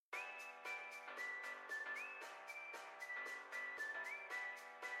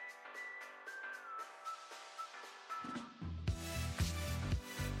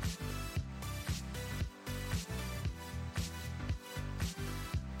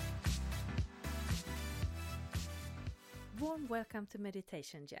Warm welcome to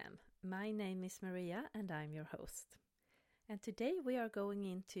Meditation Jam. My name is Maria and I'm your host. And today we are going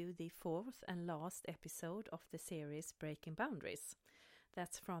into the fourth and last episode of the series Breaking Boundaries.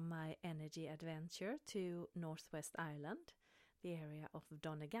 That's from my energy adventure to Northwest Ireland, the area of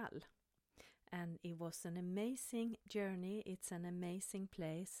Donegal. And it was an amazing journey, it's an amazing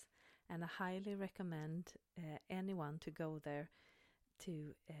place, and I highly recommend anyone to go there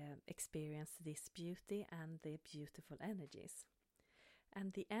to experience this beauty and the beautiful energies.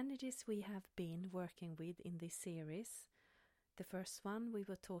 And the energies we have been working with in this series, the first one we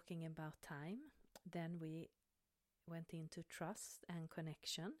were talking about time, then we went into trust and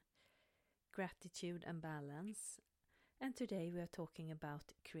connection, gratitude and balance, and today we are talking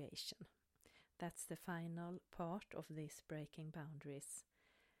about creation. That's the final part of this Breaking Boundaries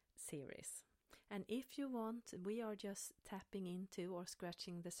series. And if you want, we are just tapping into or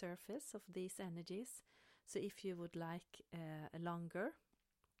scratching the surface of these energies. So if you would like a longer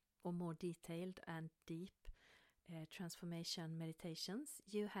or more detailed and deep transformation meditations,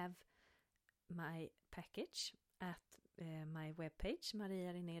 you have my package at my webpage,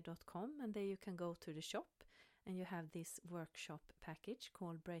 mariariner.com, and there you can go to the shop and you have this workshop package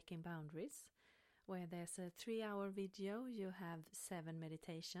called Breaking Boundaries, where there's a 3-hour video. You have 7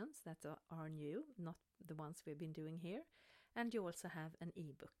 meditations that are new, not the ones we've been doing here. And you also have an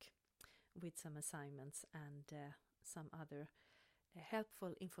ebook with some assignments and some other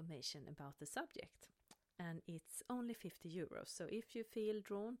helpful information about the subject. And it's only 50 euros. So if you feel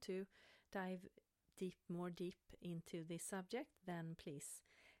drawn to dive more deep into this subject, then please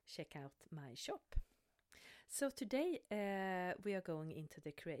check out my shop. So today we are going into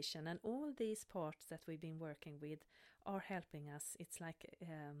the creation, and all these parts that we've been working with are helping us. It's like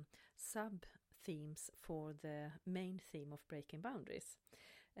sub-themes for the main theme of Breaking Boundaries.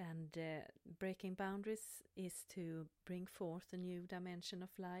 And Breaking Boundaries is to bring forth a new dimension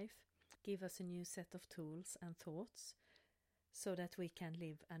of life, give us a new set of tools and thoughts, so that we can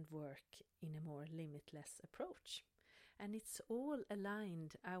live and work in a more limitless approach. And it's all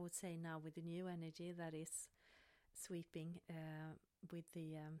aligned, I would say now, with the new energy that is sweeping with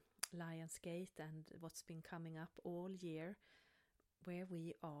the Lion's Gate and what's been coming up all year, where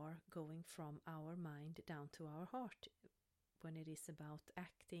we are going from our mind down to our heart when it is about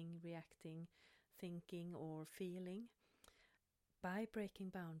acting, reacting, thinking or feeling. By breaking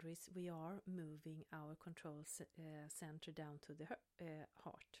boundaries, we are moving our control center down to the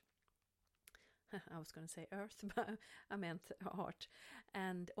heart. I was going to say earth, but I meant heart,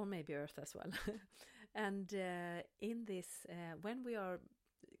 or maybe earth as well. And in this, when we are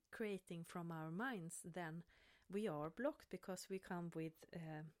creating from our minds, then we are blocked because we come with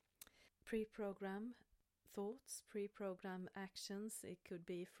pre-program thoughts, pre-program actions. It could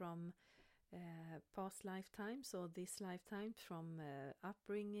be from past lifetimes or this lifetime, from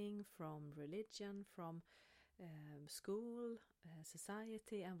upbringing, from religion, from school,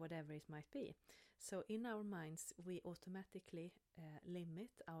 society, and whatever it might be. So in our minds we automatically limit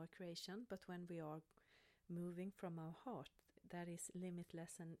our creation, but when we are moving from our heart, that is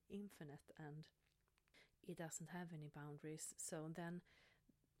limitless and infinite, and it doesn't have any boundaries. So then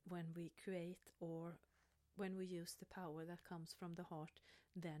when we create or when we use the power that comes from the heart,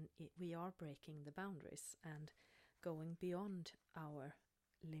 then we are breaking the boundaries and going beyond our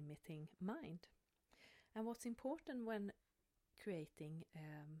limiting mind. And what's important when creating,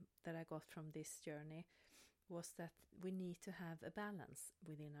 that I got from this journey, was that we need to have a balance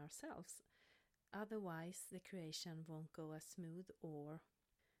within ourselves. Otherwise, the creation won't go as smooth or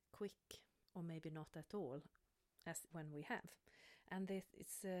quick, or maybe not at all, as when we have. And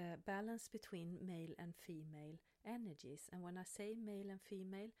it's a balance between male and female energies. And when I say male and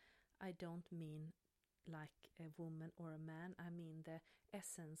female, I don't mean like a woman or a man. I mean the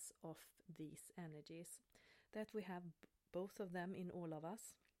essence of these energies, that we have both of them in all of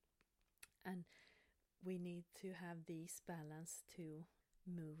us, and we need to have these balance to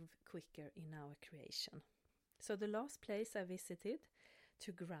move quicker in our creation. So the last place I visited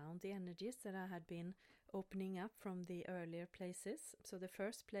to ground the energies that I had been opening up from the earlier places. So the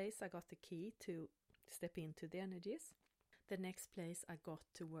first place I got the key to step into the energies. The next place I got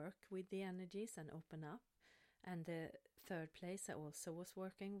to work with the energies and open up. And the third place I also was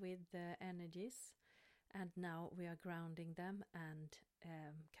working with the energies. And now we are grounding them and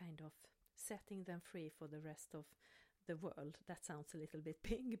kind of setting them free for the rest of the world. That sounds a little bit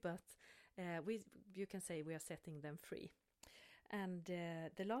big, but you can say we are setting them free. And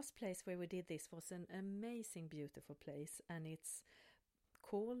the last place where we did this was an amazing, beautiful place, and it's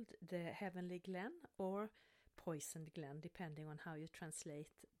called the Heavenly Glen or Poisoned Glen, depending on how you translate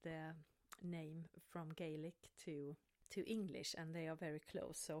the name from Gaelic to to English, and they are very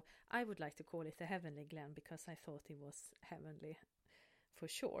close. So I would like to call it the Heavenly Glen because I thought it was heavenly for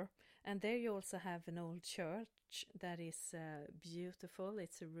sure. And there you also have an old church that is beautiful.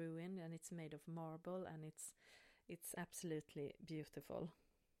 It's a ruin and it's made of marble, and it's absolutely beautiful.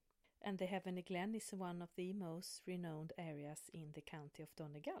 And the Heavenly Glen is one of the most renowned areas in the county of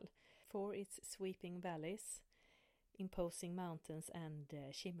Donegal for its sweeping valleys, imposing mountains and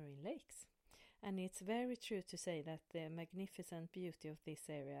shimmering lakes. And it's very true to say that the magnificent beauty of this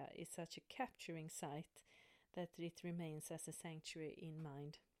area is such a capturing sight that it remains as a sanctuary in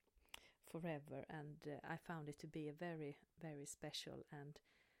mind forever, and I found it to be a very, very special and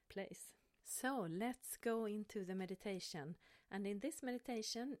place. So let's go into the meditation, and in this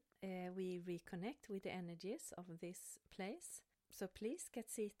meditation we reconnect with the energies of this place. So please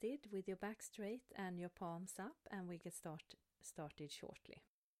get seated with your back straight and your palms up, and we get started shortly.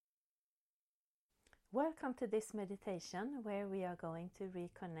 Welcome to this meditation where we are going to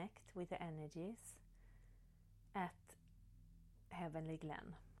reconnect with the energies at Heavenly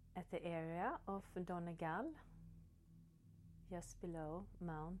Glen, at the area of Donegal, just below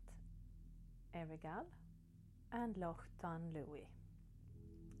Mount Errigal and Loch Tan Louis.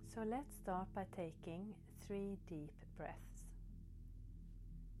 So let's start by taking 3 deep breaths.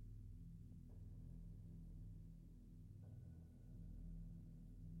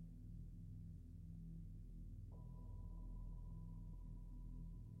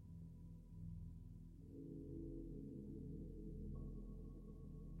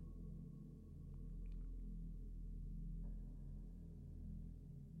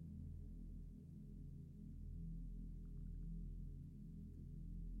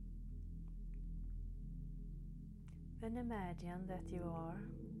 Then imagine that you are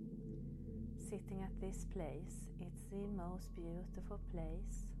sitting at this place. It's the most beautiful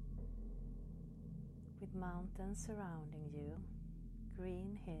place with mountains surrounding you,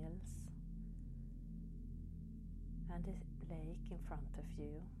 green hills, and a lake in front of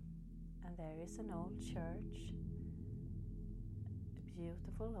you. And there is an old church, a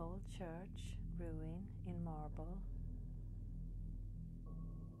beautiful old church ruin in marble.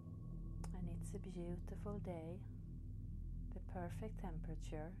 And it's a beautiful day, the perfect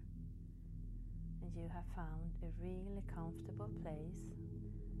temperature, and you have found a really comfortable place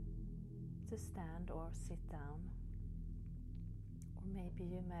to stand or sit down, or maybe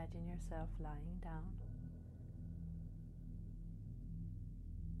you imagine yourself lying down,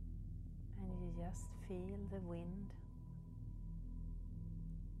 and you just feel the wind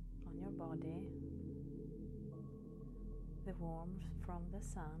on your body, the warmth from the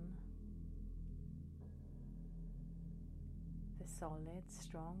sun, the solid,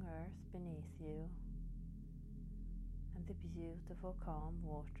 strong earth beneath you, and the beautiful, calm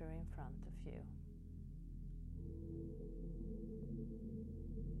water in front of you.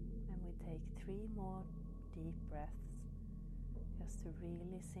 And we take 3 more deep breaths just to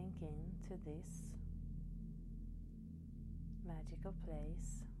really sink into this magical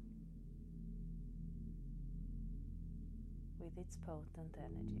place with its potent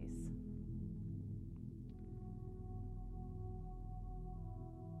energies.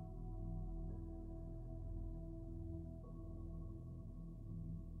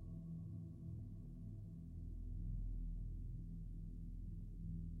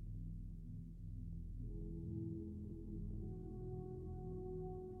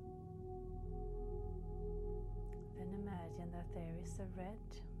 That there is a red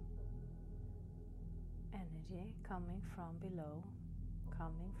energy coming from below,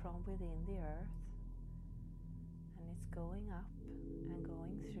 coming from within the earth, and it's going up and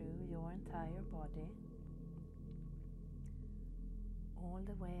going through your entire body, all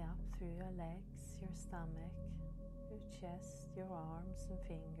the way up through your legs, your stomach, your chest, your arms and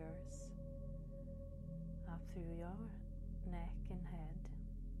fingers, up through your neck and head.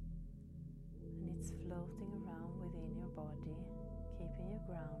 And it's floating around within your body, keeping you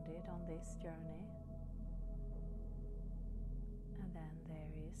grounded on this journey. And then there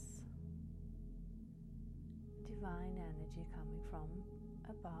is divine energy coming from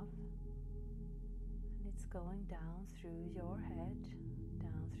above, and it's going down through your head,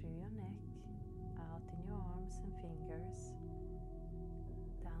 down through your neck, out in your arms and fingers,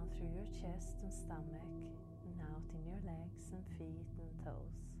 down through your chest and stomach, and out in your legs and feet and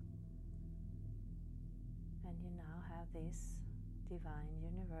toes. And you now have this divine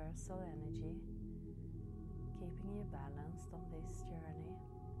universal energy keeping you balanced on this journey.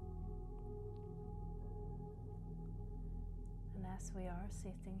 And as we are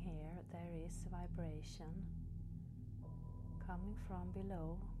sitting here, there is a vibration coming from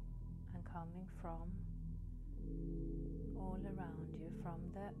below and coming from all around you from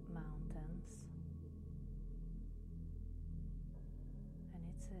the mountains. And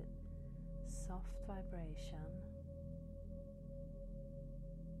it's a soft vibration.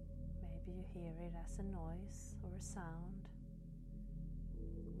 Maybe you hear it as a noise or a sound.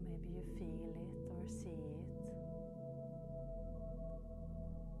 Maybe you feel it or see it.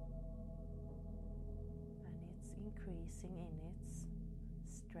 And it's increasing in its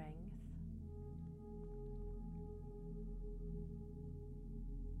strength.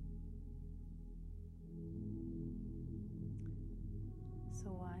 So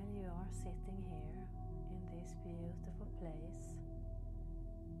while you are sitting here in this beautiful place,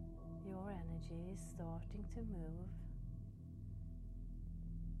 your energy is starting to move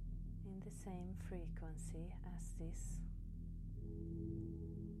in the same frequency as this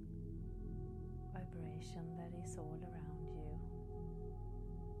vibration that is all around you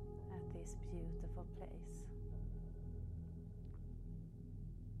at this beautiful place.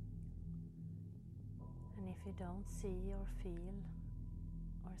 And if you don't see or feel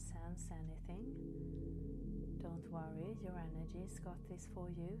or sense anything, don't worry, your energy's got this for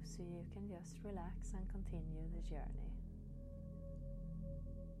you, so you can just relax and continue the journey.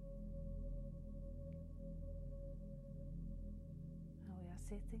 And we are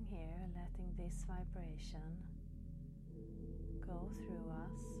sitting here letting this vibration go through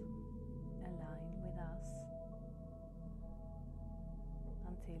us, align with us,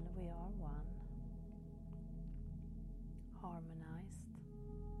 until we are one, harmonized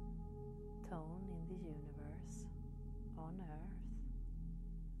tone in the universe, on earth.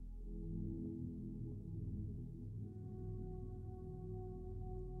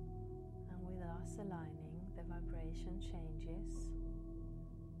 And with us aligning, the vibration changes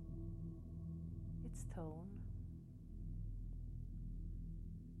its tone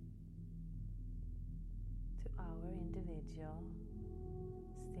to our individual,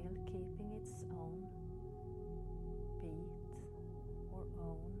 still keeping its own beat or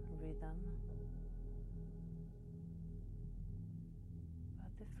own rhythm.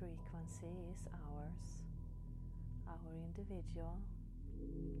 The frequency is ours, our individual.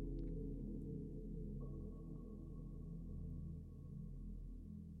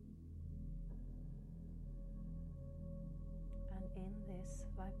 And in this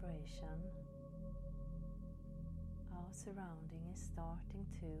vibration, our surrounding is starting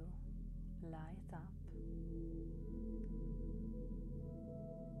to light up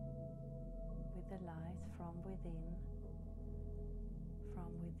with the light from within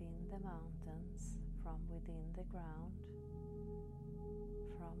the mountains, from within the ground,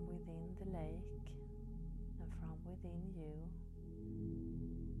 from within the lake, and from within you.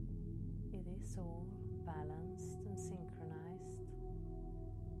 It is all balanced and synchronized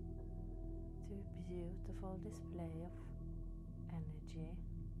to a beautiful display of energy,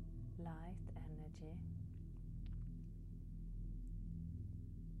 light energy.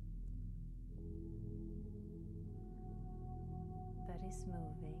 That is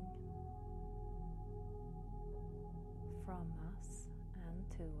moving from us and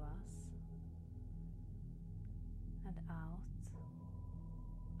to us and out,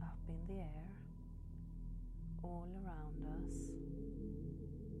 up in the air, all around us,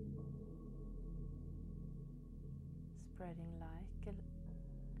 spreading like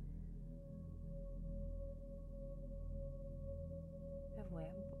a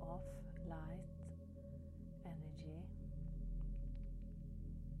web of light energy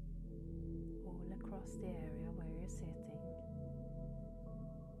all across the area where you're sitting,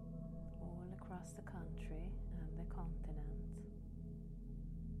 all across the country and the continent,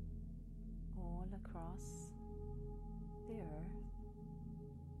 all across the earth.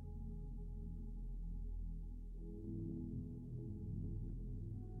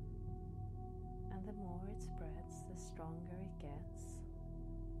 And the more it spreads, the stronger it gets.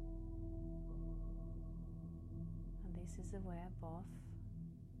 And this is a web of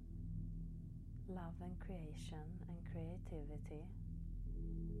love and creation and creativity.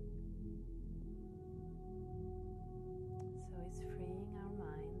 So it's freeing our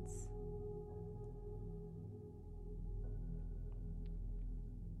minds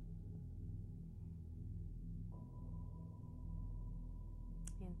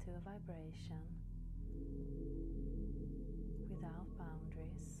into a vibration without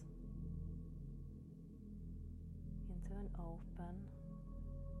boundaries, into an open,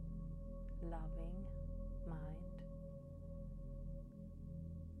 loving mind.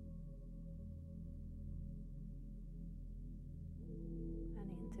 And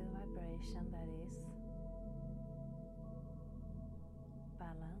into a vibration that is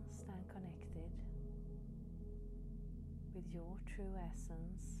balanced and connected with your true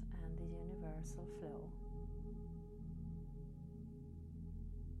essence and the universal flow.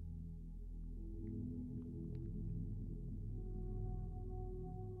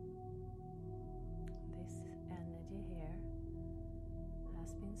 This energy here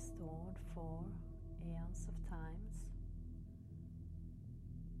has been stored for eons of times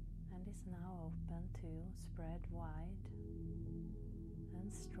and is now open to spread wide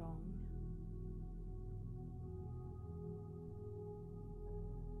and strong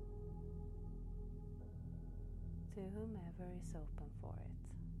to whomever is open for it.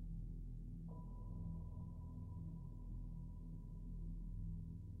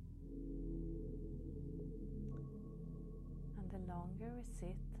 And the longer we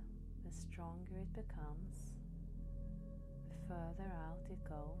sit, the stronger it becomes, the further out it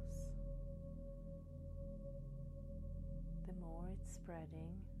goes, the more it's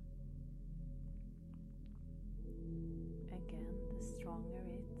spreading. Again, the stronger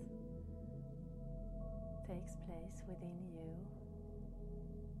it takes place within you,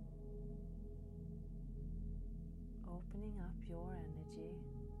 opening up your energy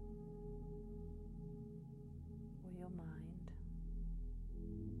or your mind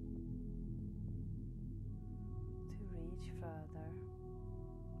to reach further,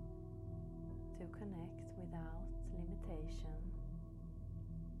 to connect without limitation.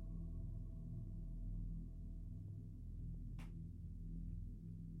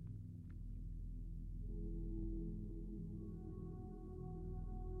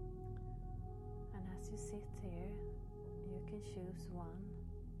 You sit here, you can choose one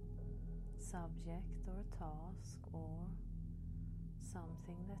subject or task or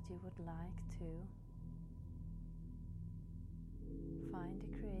something that you would like to find a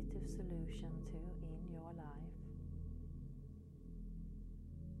creative solution to in your life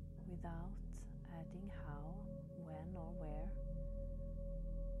without adding how, when or where.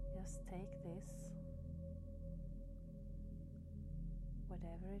 Just take this,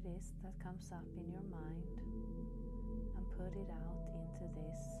 whatever it is that comes up in your mind, and put it out into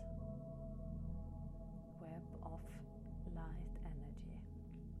this web of light energy.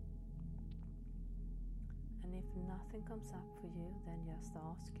 And if nothing comes up for you, then just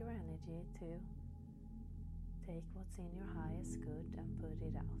ask your energy to take what's in your highest good and put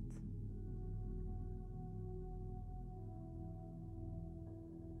it out.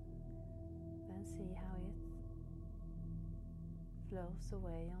 Then see how it flows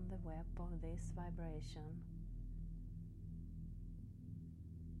away on the web of this vibration,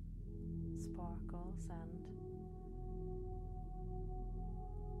 sparkles and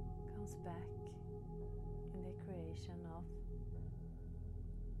comes back in the creation of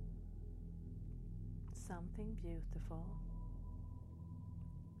something beautiful.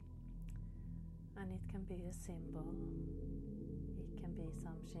 And it can be a symbol, it can be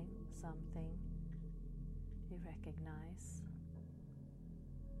something you recognize,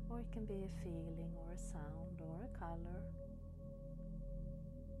 or it can be a feeling or a sound or a color.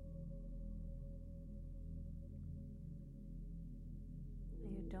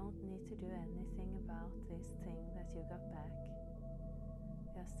 And you don't need to do anything about this thing that you got back.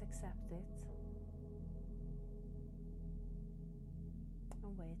 Just accept it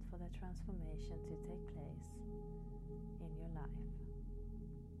and wait for the transformation to take place in your life.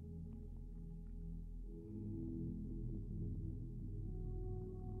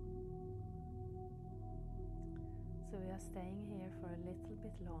 So we are staying here for a little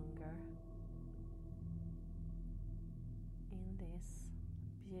bit longer in this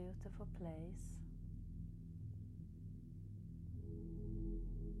beautiful place.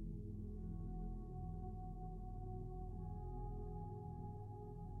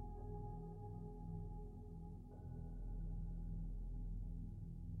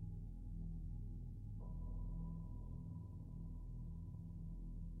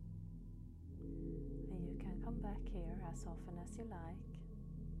 Back here as often as you like.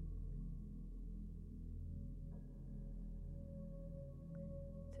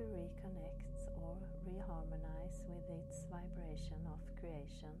 To reconnect or reharmonize with its vibration of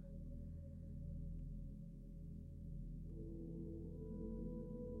creation.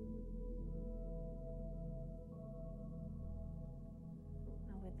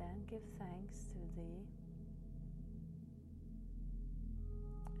 And we then give thanks to the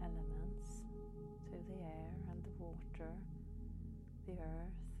elements, to the air and the water, the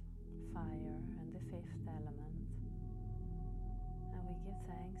earth, fire and the fifth element. And we give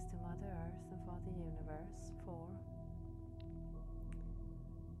thanks to Mother Earth and Father Universe for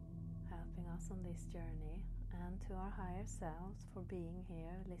helping us on this journey, and to our higher selves for being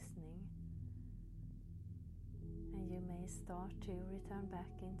here listening And you may start to return back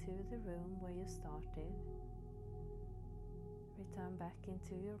into the room where you started. Return back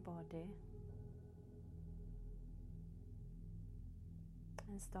into your body.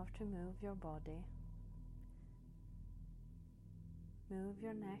 And start to move your body. Move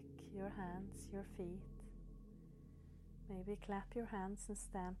your neck, your hands, your feet. Maybe clap your hands and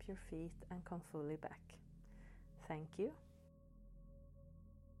stamp your feet and come fully back. Thank you.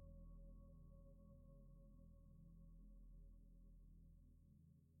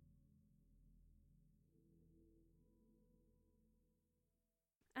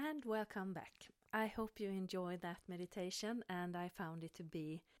 And welcome back. I hope you enjoyed that meditation, and I found it to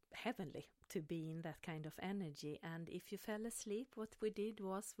be heavenly to be in that kind of energy. And if you fell asleep, what we did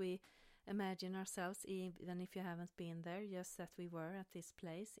was we imagine ourselves, even if you haven't been there, just that we were at this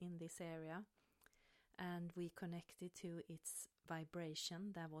place in this area, and we connected to its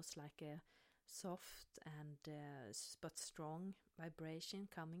vibration. That was like a soft and but strong vibration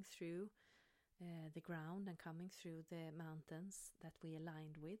coming through the ground and coming through the mountains that we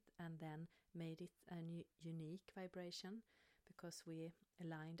aligned with, and then made it a unique vibration because we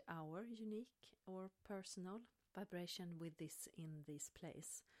aligned our unique or personal vibration with this in this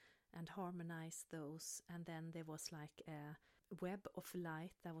place and harmonized those. And then there was like a web of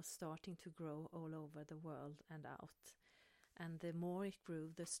light that was starting to grow all over the world and out. And the more it grew,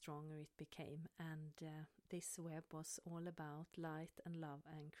 the stronger it became. And this web was all about light and love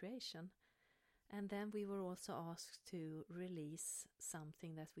and creation. And then we were also asked to release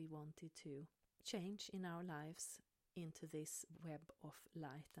something that we wanted to change in our lives into this web of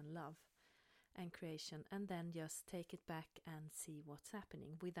light and love and creation, and then just take it back and see what's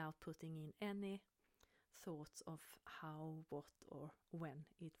happening without putting in any thoughts of how, what, or when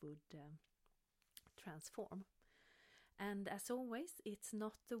it would transform. And as always, it's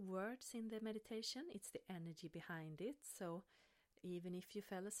not the words in the meditation, it's the energy behind it. So even if you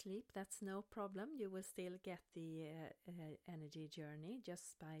fell asleep, that's no problem. You will still get the energy journey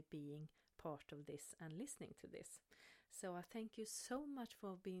just by being part of this and listening to this. So I thank you so much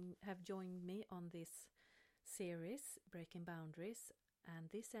for have joined me on this series, Breaking Boundaries. And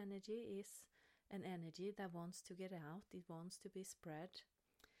this energy is an energy that wants to get out. It wants to be spread,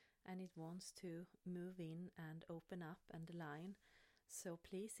 and it wants to move in and open up and align. So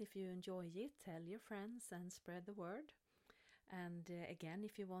please, if you enjoy it, tell your friends and spread the word. And again,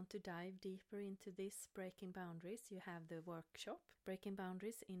 if you want to dive deeper into this Breaking Boundaries, you have the workshop Breaking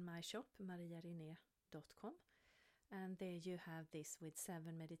Boundaries in my shop, mariarene.com. And there you have this with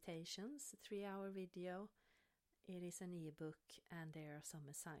 7 meditations, 3-hour video. It is an ebook, and there are some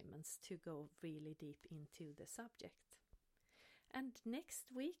assignments to go really deep into the subject. And next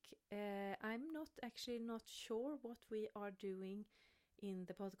week, I'm not sure what we are doing in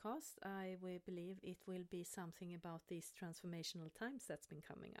the podcast. I will believe it will be something about these transformational times that's been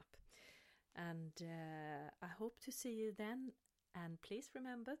coming up. And I hope to see you then. And please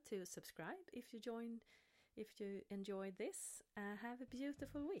remember to subscribe if you enjoyed this. Have a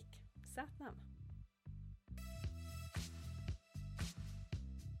beautiful week. Satnam.